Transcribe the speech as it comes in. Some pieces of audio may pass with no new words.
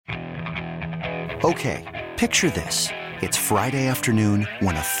Okay, picture this. It's Friday afternoon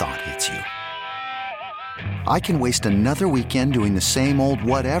when a thought hits you. I can waste another weekend doing the same old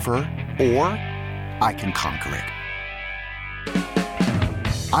whatever, or I can conquer it.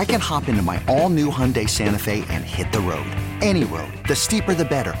 I can hop into my all-new Hyundai Santa Fe and hit the road. Any road. The steeper, the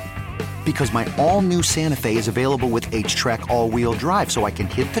better. Because my all-new Santa Fe is available with H-Track all-wheel drive, so I can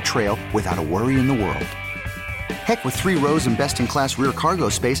hit the trail without a worry in the world. Heck, with 3 rows and best-in-class rear cargo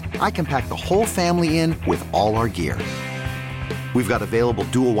space, I can pack the whole family in with all our gear. We've got available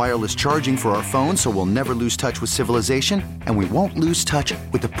dual wireless charging for our phones, so we'll never lose touch with civilization, and we won't lose touch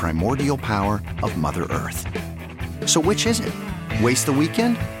with the primordial power of Mother Earth. So which is it? Waste the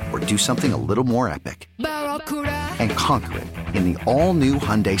weekend or do something a little more epic? And conquer it in the all-new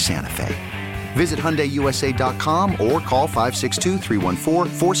Hyundai Santa Fe. Visit HyundaiUSA.com or call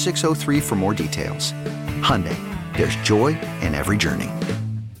 562-314-4603 for more details. Hyundai, there's joy in every journey.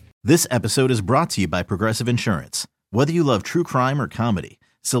 This episode is brought to you by Progressive Insurance. Whether you love true crime or comedy,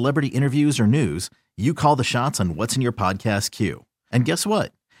 celebrity interviews or news, you call the shots on what's in your podcast queue. And guess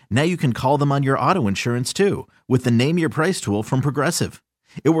what? Now you can call them on your auto insurance too with the Name Your Price tool from Progressive.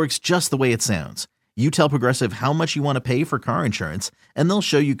 It works just the way it sounds. You tell Progressive how much you want to pay for car insurance, and they'll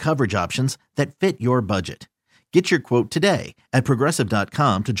show you coverage options that fit your budget. Get your quote today at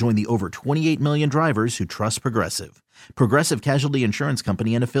Progressive.com to join the over 28 million drivers who trust Progressive. Progressive Casualty Insurance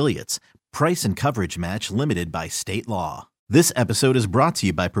Company and Affiliates. Price and coverage match limited by state law. This episode is brought to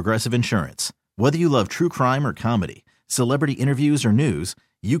you by Progressive Insurance. Whether you love true crime or comedy, celebrity interviews or news,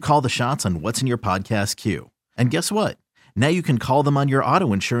 you call the shots on what's in your podcast queue. And guess what? Now you can call them on your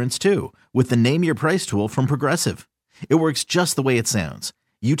auto insurance too with the Name Your Price tool from Progressive. It works just the way it sounds.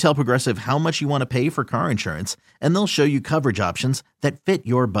 You tell Progressive how much you want to pay for car insurance, and they'll show you coverage options that fit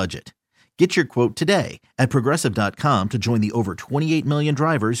your budget. Get your quote today at Progressive.com to join the over 28 million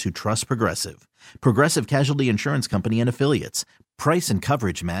drivers who trust Progressive. Progressive Casualty Insurance Company and Affiliates. Price and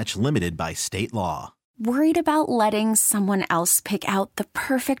coverage match limited by state law. Worried about letting someone else pick out the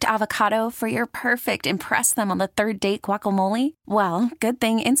perfect avocado for your perfect impress them on the third date guacamole? Well, good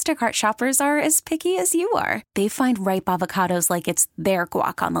thing Instacart shoppers are as picky as you are. They find ripe avocados like it's their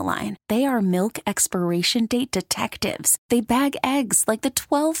guac on the line. They are milk expiration date detectives. They bag eggs like the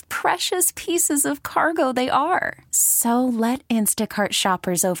 12 precious pieces of cargo they are. So let Instacart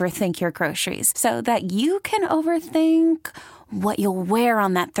shoppers overthink your groceries so that you can overthink what you'll wear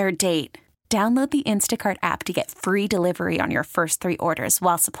on that third date. Download the Instacart app to get free delivery on your first 3 orders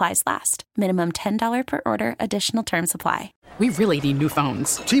while supplies last. Minimum $10 per order. Additional terms apply. We really need new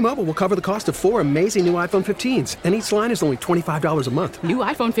phones. T-Mobile will cover the cost of 4 amazing new iPhone 15s, and each line is only $25 a month. New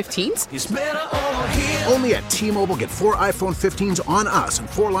iPhone 15s? It's better over here. Only at T-Mobile, get 4 iPhone 15s on us and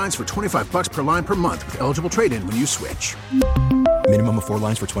 4 lines for $25 per line per month with eligible trade-in when you switch. Minimum of 4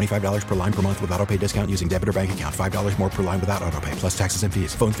 lines for $25 per line per month with autopay discount using debit or bank account. $5 more per line without autopay, plus taxes and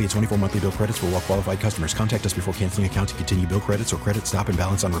fees. Phone fee at 24 monthly bill credits for well-qualified customers. Contact us before canceling account to continue bill credits or credit stop and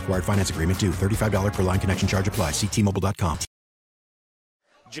balance on required finance agreement due. $35 per line connection charge applies. See T-Mobile.com.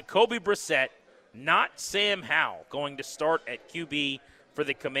 Jacoby Brissett, not Sam Howell, going to start at QB for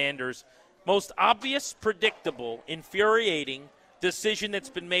the Commanders. Most obvious, predictable, infuriating decision that's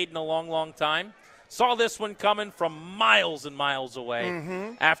been made in a long, long time. Saw this one coming from miles and miles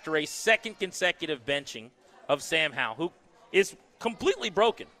away after a second consecutive benching of Sam Howell, who is completely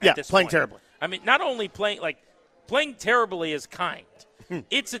broken at this playing point. terribly. I mean, not only playing terribly is kind.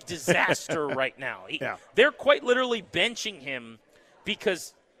 It's a disaster right now. They're quite literally benching him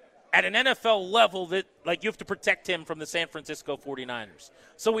because at an NFL level that you have to protect him from the San Francisco 49ers.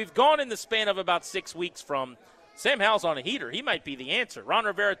 So we've gone in the span of about 6 weeks from Sam Howell's on a heater. He might be the answer. Ron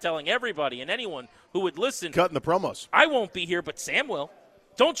Rivera telling everybody and anyone who would listen. Cutting the promos. I won't be here, but Sam will.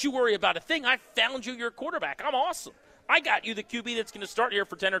 Don't you worry about a thing. I found you your quarterback. I'm awesome. I got you the QB that's going to start here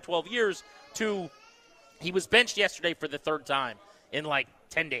for 10 or 12 years he was benched yesterday for the 3rd time in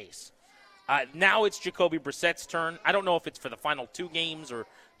 10 days. Now it's Jacoby Brissett's turn. I don't know if it's for the final 2 games or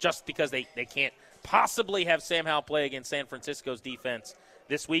just because they can't possibly have Sam Howell play against San Francisco's defense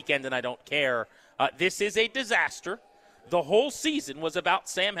this weekend, and I don't care. This is a disaster. The whole season was about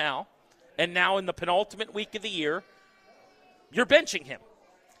Sam Howell, and now in the penultimate week of the year, you're benching him.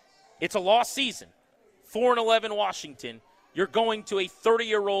 It's a lost season. 4-11 Washington. You're going to a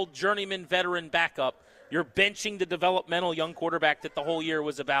 30-year-old journeyman veteran backup. You're benching the developmental young quarterback that the whole year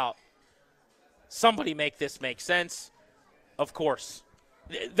was about. Somebody make this make sense. Of course.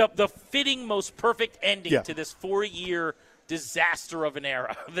 The fitting, most perfect ending to this 4-year disaster of an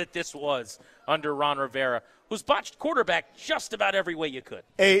era that this was under Ron Rivera, who's botched quarterback just about every way you could.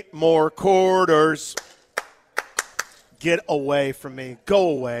 8 more quarters. Get away from me. Go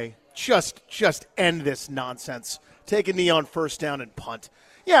away. just end this nonsense. Take a knee on first down and punt.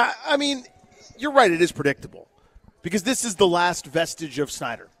 Yeah, I mean, you're right. It is predictable because this is the last vestige of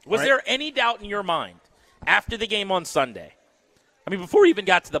Snyder. Was there any doubt in your mind after the game on Sunday? I mean, before he even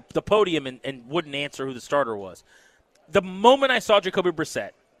got to the podium and wouldn't answer who the starter was, the moment I saw Jacoby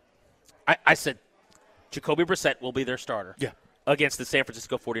Brissett, I said, Jacoby Brissett will be their starter against the San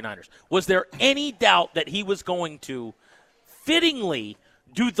Francisco 49ers. Was there any doubt that he was going to fittingly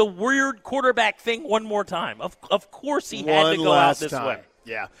do the weird quarterback thing one more time? Of course he had to go out this way.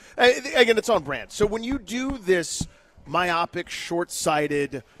 Yeah. Again, it's on brand. So when you do this myopic,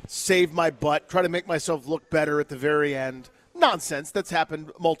 short-sighted, save my butt, try to make myself look better at the very end, nonsense that's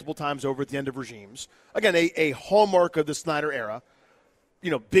happened multiple times over at the end of regimes. Again, a hallmark of the Snyder era.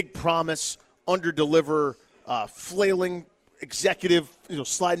 Big promise, under-deliver, flailing executive,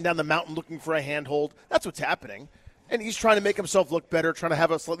 sliding down the mountain looking for a handhold. That's what's happening. And he's trying to make himself look better, trying to have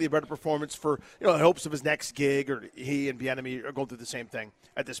a slightly better performance for, hopes of his next gig, or he and Bieniemy are going through the same thing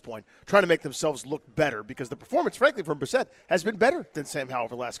at this point, trying to make themselves look better because the performance, frankly, from Brissett has been better than Sam Howell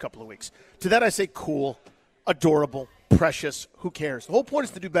over the last couple of weeks. To that I say cool, adorable, precious, who cares? The whole point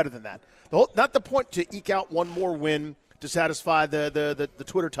is to do better than that. Not the point to eke out one more win to satisfy the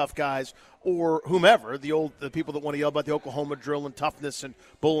Twitter tough guys or whomever, the people that want to yell about the Oklahoma drill and toughness and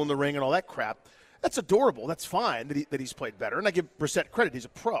bull in the ring and all that crap. That's adorable. That's fine that he's played better. And I give Brissett credit. He's a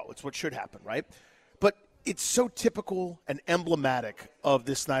pro. It's what should happen, right? But it's so typical and emblematic of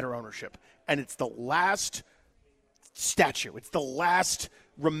this Snyder ownership. And it's the last statue. It's the last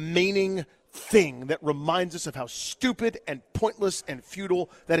remaining thing that reminds us of how stupid and pointless and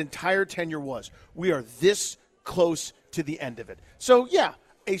futile that entire tenure was. We are this close to the end of it. So, yeah,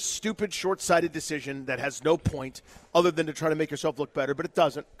 a stupid, short-sighted decision that has no point other than to try to make yourself look better, but it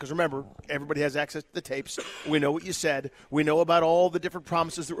doesn't, because remember, everybody has access to the tapes. We know what you said. We know about all the different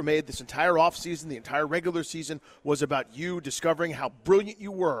promises that were made. This entire offseason, the entire regular season was about you discovering how brilliant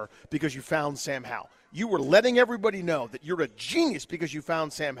you were because you found Sam Howell. You were letting everybody know that you're a genius because you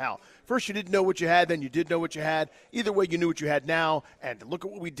found Sam Howell. First, you didn't know what you had, then you did know what you had. Either way, you knew what you had now, and look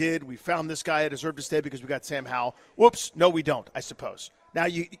at what we did. We found this guy that deserved to stay because we got Sam Howell. Whoops, no, we don't, I suppose. Now,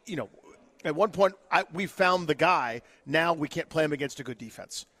 you know, at one point, we found the guy. Now we can't play him against a good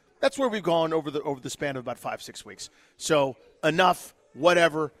defense. That's where we've gone over the span of about 5-6 weeks. So enough,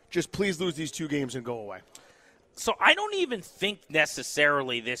 whatever. Just please lose these 2 games and go away. So I don't even think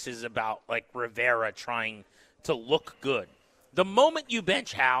necessarily this is about, like, Rivera trying to look good. The moment you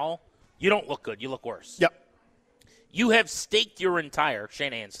bench Howell, you don't look good. You look worse. Yep. You have staked your entire,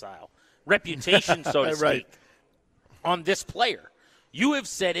 Shanahan style, reputation, so to speak, on this player. You have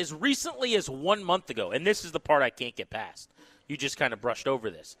said as recently as 1 month ago, and this is the part I can't get past. You just kind of brushed over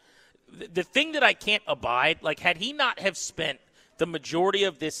this. The thing that I can't abide, like, had he not have spent the majority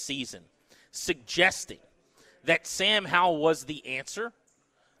of this season suggesting that Sam Howell was the answer,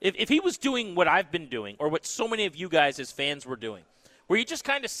 if he was doing what I've been doing or what so many of you guys as fans were doing, where you just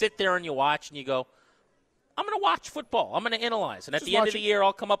kind of sit there and you watch and you go, I'm going to watch football. I'm going to analyze. And at the end of the year,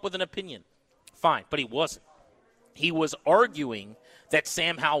 I'll come up with an opinion. Fine. But he wasn't. He was arguing that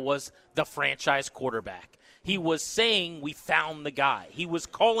Sam Howell was the franchise quarterback. He was saying we found the guy. He was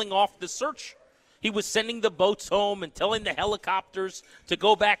calling off the search. He was sending the boats home and telling the helicopters to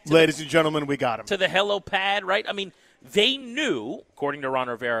go back to Ladies and gentlemen, we got him. To the helipad, right? I mean, they knew, according to Ron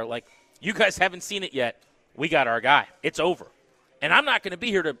Rivera, like, you guys haven't seen it yet. We got our guy. It's over. And I'm not going to be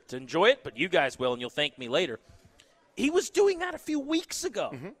here to enjoy it, but you guys will, and you'll thank me later. He was doing that a few weeks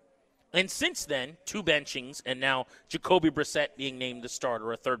ago. Mm-hmm. And since then, 2 benchings, and now Jacoby Brissett being named the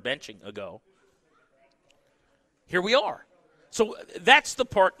starter a 3rd benching ago, here we are. So that's the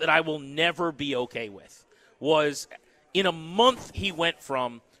part that I will never be okay with, was in a month he went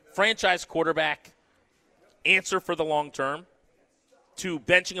from franchise quarterback, answer for the long term, to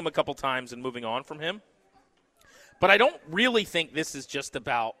benching him a couple times and moving on from him. But I don't really think this is just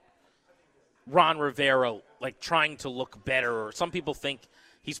about Ron Rivera, like, trying to look better, or some people think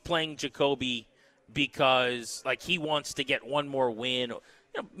he's playing Jacoby because, like, he wants to get one more win,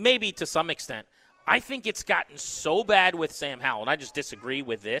 maybe to some extent. I think it's gotten so bad with Sam Howell, and I just disagree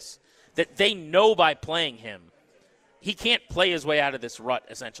with this, that they know by playing him, he can't play his way out of this rut,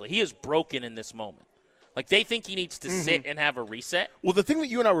 essentially. He is broken in this moment. Like, they think he needs to sit and have a reset. Well, the thing that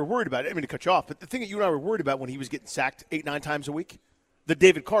you and I were worried about, I mean to cut you off, but the thing that you and I were worried about when he was getting sacked 8-9 times a week, the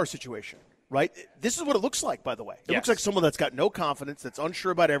David Carr situation, right? This is what it looks like, by the way. It looks like someone that's got no confidence, that's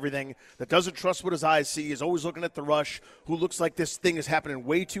unsure about everything, that doesn't trust what his eyes see, is always looking at the rush, who looks like this thing is happening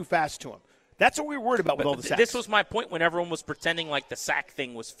way too fast to him. That's what we were worried about with all the sacks. This was my point when everyone was pretending like the sack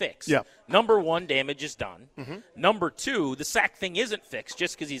thing was fixed. Yeah. Number one, damage is done. Mm-hmm. Number two, the sack thing isn't fixed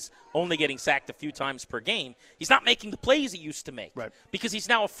just because he's only getting sacked a few times per game. He's not making the plays he used to make. Right. Because he's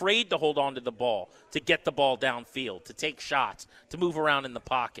now afraid to hold on to the ball, to get the ball downfield, to take shots, to move around in the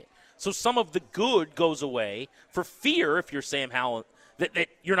pocket. So some of the good goes away for fear, if you're Sam Howell, that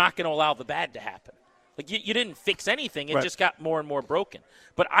you're not going to allow the bad to happen. Like, you didn't fix anything. It just got more and more broken.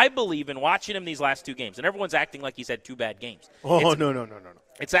 But I believe in watching him these last 2 games, and everyone's acting like he's had 2 bad games. Oh, no.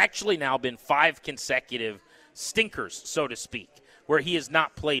 It's actually now been 5 consecutive stinkers, so to speak, where he has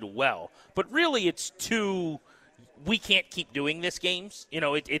not played well. But really it's 2 we can't keep doing this games. You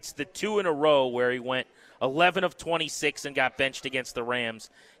know, it's the 2 in a row where he went 11 of 26 and got benched against the Rams,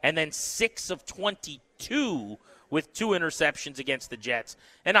 and then 6 of 22 with 2 interceptions against the Jets.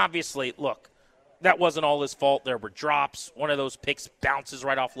 And obviously, look, that wasn't all his fault. There were drops. One of those picks bounces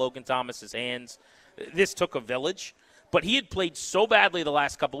right off Logan Thomas's hands. This took a village. But he had played so badly the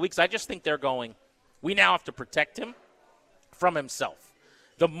last couple of weeks, I just think they're going, we now have to protect him from himself.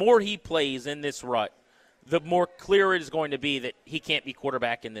 The more he plays in this rut, the more clear it is going to be that he can't be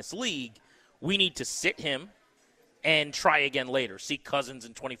quarterback in this league. We need to sit him and try again later, see Cousins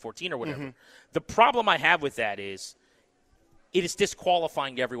in 2014 or whatever. Mm-hmm. The problem I have with that is it is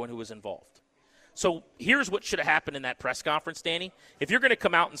disqualifying to everyone who was involved. So here's what should have happened in that press conference, Danny. If you're going to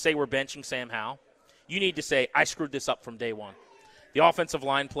come out and say we're benching Sam Howell, you need to say, I screwed this up from day one. The offensive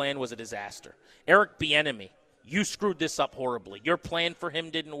line plan was a disaster. Eric Bieniemy, you screwed this up horribly. Your plan for him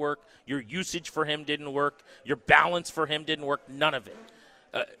didn't work. Your usage for him didn't work. Your balance for him didn't work. None of it.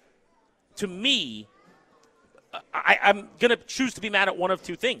 To me, I'm going to choose to be mad at one of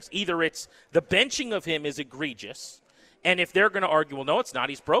 2 things. Either it's the benching of him is egregious, and if they're going to argue, well, no, it's not.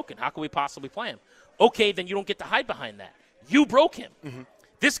 He's broken. How can we possibly play him? Okay, then you don't get to hide behind that. You broke him. Mm-hmm.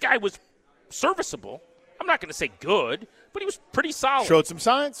 This guy was serviceable. I'm not going to say good, but he was pretty solid. Showed some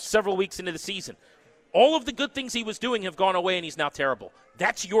signs. Several weeks into the season. All of the good things he was doing have gone away, and he's now terrible.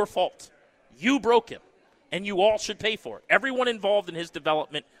 That's your fault. You broke him, and you all should pay for it. Everyone involved in his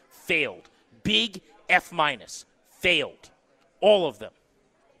development failed. Big F-. Failed. All of them.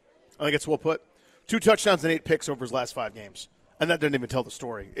 I think it's well put. 2 touchdowns and 8 picks over his last 5 games. And that doesn't even tell the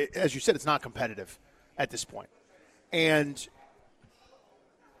story. As you said, it's not competitive at this point. And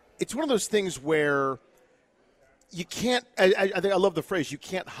it's one of those things where you can't – I think I love the phrase, you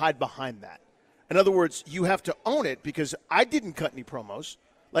can't hide behind that. In other words, you have to own it because I didn't cut any promos.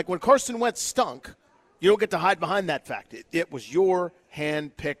 Like when Carson Wentz stunk, you don't get to hide behind that fact. It was your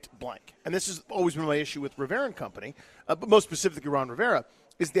hand-picked blank. And this has always been my issue with Rivera and company, but most specifically Ron Rivera,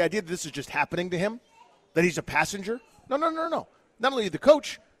 is the idea that this is just happening to him, that he's a passenger. No. Not only the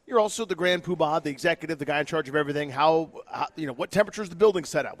coach, you're also the grand poobah, the executive, the guy in charge of everything, how what temperature is the building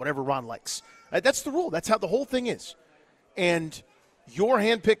set at, whatever Ron likes. That's the rule. That's how the whole thing is. And your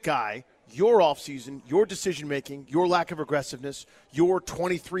hand-picked guy, your offseason, your decision-making, your lack of aggressiveness, your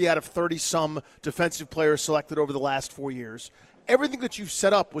 23 out of 30-some defensive players selected over the last 4 years, everything that you've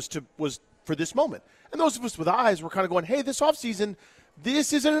set up was for this moment. And those of us with eyes were kind of going, hey, this offseason,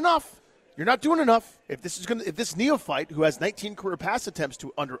 this isn't enough. You're not doing enough. If this neophyte who has 19 career pass attempts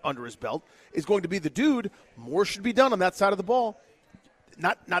under his belt is going to be the dude, more should be done on that side of the ball.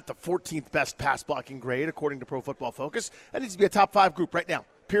 Not the 14th best pass blocking grade according to Pro Football Focus. That needs to be a top 5 group right now.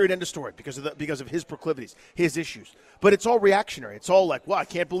 Period. End of story. Because of his proclivities, his issues. But it's all reactionary. It's all like, wow, I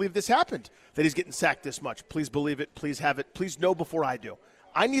can't believe this happened. That he's getting sacked this much. Please believe it. Please have it. Please know before I do.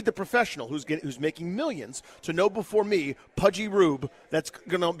 I need the professional who's making millions to know before me, Pudgy Rube, that's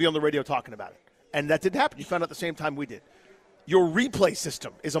going to be on the radio talking about it. And that didn't happen. You found out the same time we did. Your replay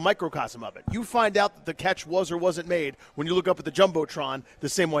system is a microcosm of it. You find out that the catch was or wasn't made when you look up at the Jumbotron the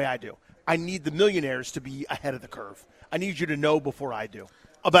same way I do. I need the millionaires to be ahead of the curve. I need you to know before I do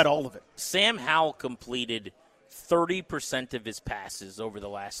about all of it. Sam Howell completed 30% of his passes over the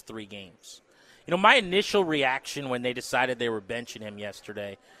last 3 games. You know, my initial reaction when they decided they were benching him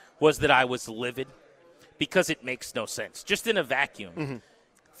yesterday was that I was livid because it makes no sense. Just in a vacuum.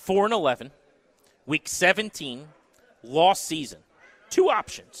 Mm-hmm. 4-11, week 17, lost season. 2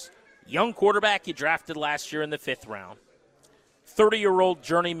 options. Young quarterback you drafted last year in the 5th round. 30-year-old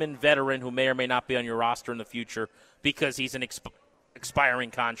journeyman veteran who may or may not be on your roster in the future because he's an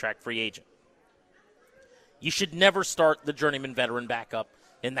expiring contract free agent. You should never start the journeyman veteran back up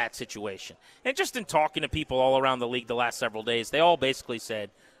in that situation. And just in talking to people all around the league the last several days, they all basically said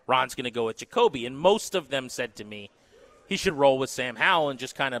Ron's going to go with Jacoby. And most of them said to me he should roll with Sam Howell and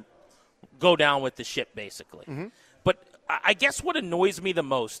just kind of go down with the ship, basically. Mm-hmm. But I guess what annoys me the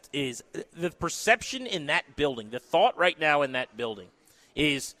most is the perception in that building, the thought right now in that building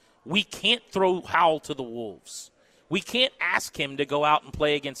is we can't throw Howell to the wolves. We can't ask him to go out and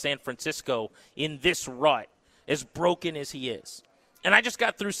play against San Francisco in this rut, as broken as he is. And I just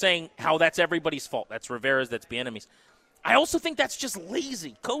got through saying how that's everybody's fault. That's Rivera's, that's Bieniemy's. I also think that's just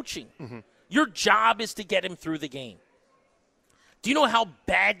lazy coaching. Mm-hmm. Your job is to get him through the game. Do you know how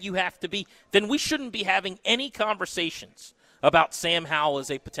bad you have to be? Then we shouldn't be having any conversations about Sam Howell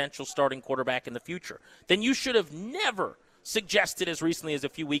as a potential starting quarterback in the future. Then you should have never suggested as recently as a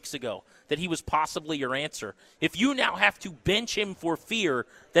few weeks ago that he was possibly your answer. If you now have to bench him for fear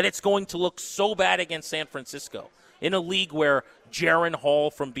that it's going to look so bad against San Francisco in a league where Jaron Hall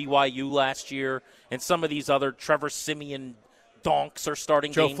from BYU last year and some of these other Trevor Siemian donks are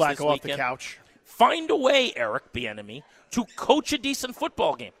starting Joe games Flacco this weekend. off the couch. Find a way, Eric Bieniemy, to coach a decent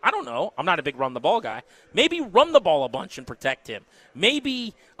football game. I don't know. I'm not a big run-the-ball guy. Maybe run the ball a bunch and protect him.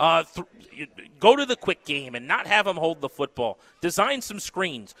 Maybe go to the quick game and not have him hold the football. Design some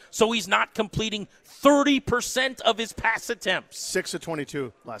screens so he's not completing 30% of his pass attempts. 6 of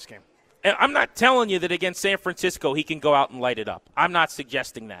 22 last game. And I'm not telling you that against San Francisco he can go out and light it up. I'm not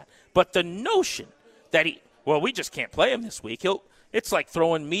suggesting that. But the notion that we just can't play him this week. It's like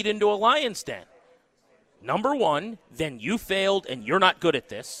throwing meat into a lion's den. Number one, then you failed and you're not good at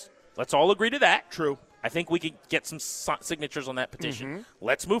this. Let's all agree to that. True. I think we could get some signatures on that petition. Mm-hmm.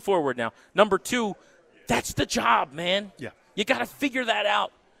 Let's move forward now. Number two, that's the job, man. Yeah. You got to figure that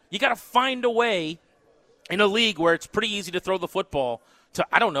out. You got to find a way in a league where it's pretty easy to throw the football to,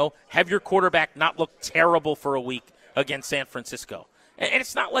 I don't know, have your quarterback not look terrible for a week against San Francisco. And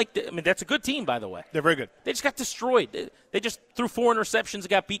it's not like, that's a good team, by the way. They're very good. They just got destroyed. They just threw 4 interceptions and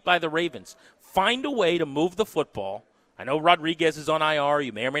got beat by the Ravens. Find a way to move the football. I know Rodriguez is on IR.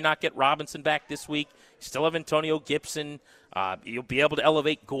 You may or may not get Robinson back this week. You still have Antonio Gibson. You'll be able to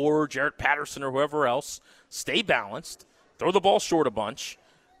elevate Gore, Jarrett Patterson, or whoever else. Stay balanced. Throw the ball short a bunch.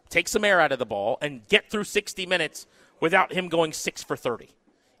 Take some air out of the ball and get through 60 minutes without him going 6 for 30.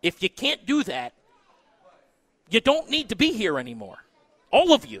 If you can't do that, you don't need to be here anymore.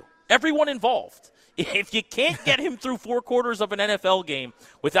 All of you, everyone involved. If you can't get him through 4 quarters of an NFL game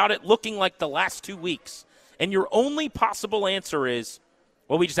without it looking like the last 2 weeks, and your only possible answer is,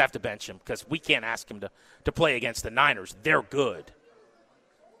 well, we just have to bench him because we can't ask him to play against the Niners. They're good.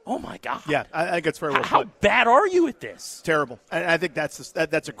 Oh, my God. Yeah, I think it's very well put. How bad are you at this? Terrible. And I think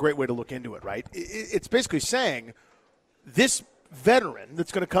that's a great way to look into it, right? It's basically saying this veteran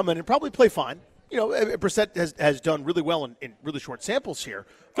that's going to come in and probably play fine. Brissett has done really well in really short samples here.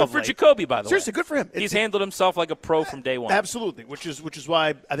 Good for Jacoby, by the way. Seriously, good for him. He's handled himself like a pro from day one. Absolutely, which is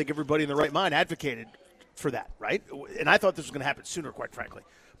why I think everybody in their right mind advocated for that, right? And I thought this was going to happen sooner, quite frankly.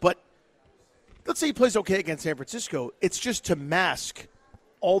 But let's say he plays okay against San Francisco. It's just to mask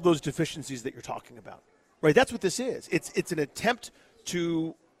all those deficiencies that you're talking about, right? That's what this is. It's an attempt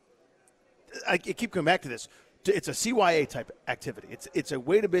to – I keep coming back to this. It's a CYA type activity. It's a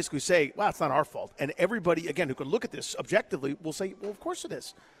way to basically say, wow, it's not our fault. And everybody, again, who can look at this objectively will say, well, of course it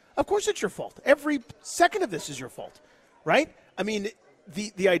is. Of course it's your fault. Every second of this is your fault, right? I mean,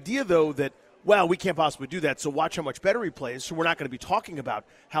 the idea, though, that, well, we can't possibly do that, so watch how much better he plays, so we're not going to be talking about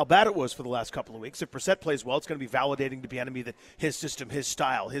how bad it was for the last couple of weeks. If Brissett plays well, it's going to be validating to Bieniemy that his system, his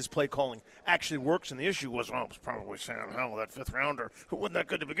style, his play calling actually works. And the issue was, well, it was probably Sam Howell, that 5th rounder, who wasn't that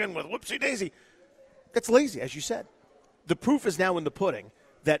good to begin with. Whoopsie-daisy. That's lazy, as you said. The proof is now in the pudding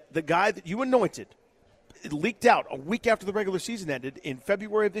that the guy that you anointed, it leaked out a week after the regular season ended in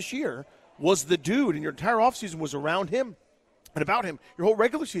February of this year, was the dude, and your entire offseason was around him and about him. Your whole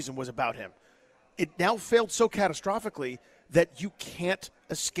regular season was about him. It now failed so catastrophically that you can't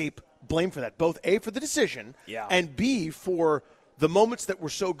escape blame for that, both A, for the decision, and B, for the moments that were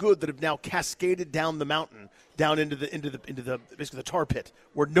so good that have now cascaded down the mountain, down into the basically the tar pit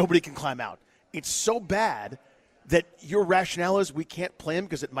where nobody can climb out. It's so bad that your rationale is we can't play him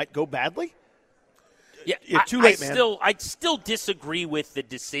because it might go badly? Yeah, too late, man. I still disagree with the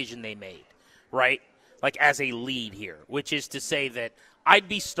decision they made, right? Like as a lead here, which is to say that I'd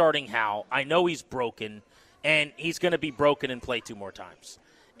be starting Howell. I know he's broken, and he's going to be broken and play 2 more times.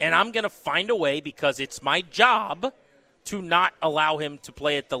 And I'm going to find a way because it's my job to not allow him to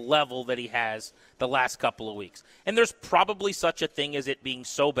play at the level that he has the last couple of weeks. And there's probably such a thing as it being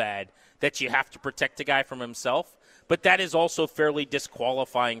so bad that you have to protect a guy from himself, but that is also fairly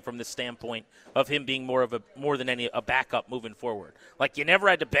disqualifying from the standpoint of him being more than a backup moving forward. Like you never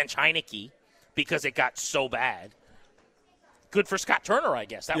had to bench Heineke because it got so bad. Good for Scott Turner, I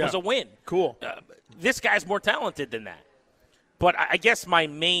guess. That was a win. Cool. This guy's more talented than that. But I guess my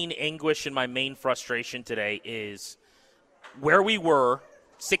main anguish and my main frustration today is where we were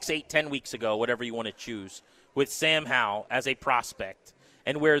 6, 8, 10 weeks ago, whatever you want to choose, with Sam Howell as a prospect.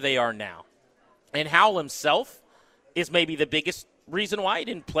 and where they are now. And Howell himself is maybe the biggest reason why he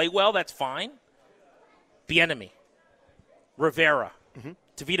didn't play well. That's fine. Bieniemy, Rivera,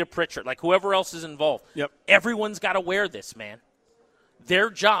 Tavita Pritchard, like whoever else is involved. Yep. Everyone's got to wear this, man. Their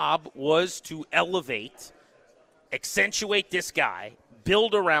job was to elevate, accentuate this guy,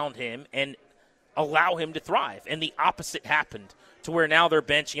 build around him, and allow him to thrive. And the opposite happened to where now they're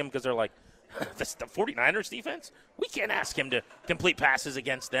benching him because they're like, the 49ers defense? We can't ask him to complete passes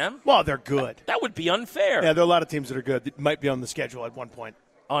against them. Well, they're good. That would be unfair. Yeah, there are a lot of teams that are good that might be on the schedule at one point.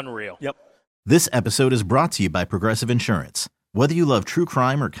 Unreal. Yep. This episode is brought to you by Progressive Insurance. Whether you love true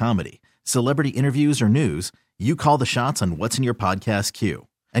crime or comedy, celebrity interviews or news, you call the shots on what's in your podcast queue.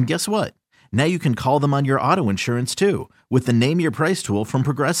 And guess what? Now you can call them on your auto insurance too with the Name Your Price tool from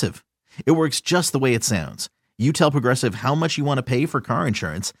Progressive. It works just the way it sounds. You tell Progressive how much you want to pay for car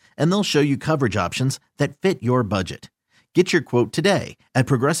insurance, and they'll show you coverage options that fit your budget. Get your quote today at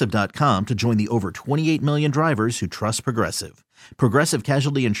Progressive.com to join the over 28 million drivers who trust Progressive. Progressive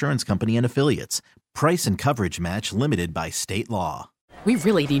Casualty Insurance Company and Affiliates. Price and coverage match limited by state law. We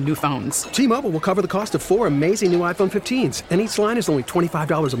really need new phones. T-Mobile will cover the cost of 4 amazing new iPhone 15s, and each line is only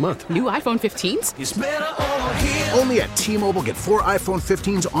 $25 a month. New iPhone 15s? It's better over here. Only at T-Mobile, get 4 iPhone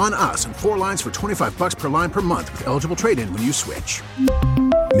 15s on us and 4 lines for $25 per line per month with eligible trade-in when you switch.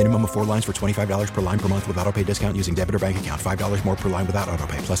 Minimum of 4 lines for $25 per line per month with autopay discount using debit or bank account. $5 more per line without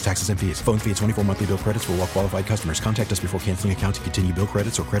autopay, plus taxes and fees. Phone fee at 24 monthly bill credits for well-qualified customers. Contact us before canceling account to continue bill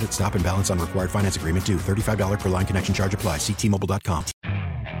credits or credit stop and balance on required finance agreement due. $35 per line connection charge applies. See T-Mobile.com.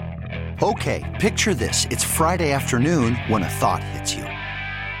 Okay, picture this. It's Friday afternoon when a thought hits you.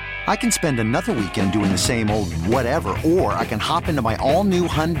 I can spend another weekend doing the same old whatever, or I can hop into my all-new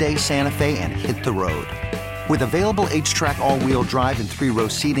Hyundai Santa Fe and hit the road. With available H-Track all-wheel drive and 3-row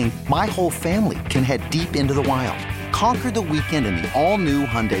seating, my whole family can head deep into the wild. Conquer the weekend in the all-new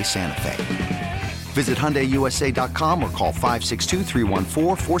Hyundai Santa Fe. Visit HyundaiUSA.com or call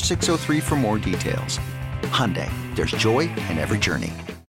 562-314-4603 for more details. Hyundai, there's joy in every journey.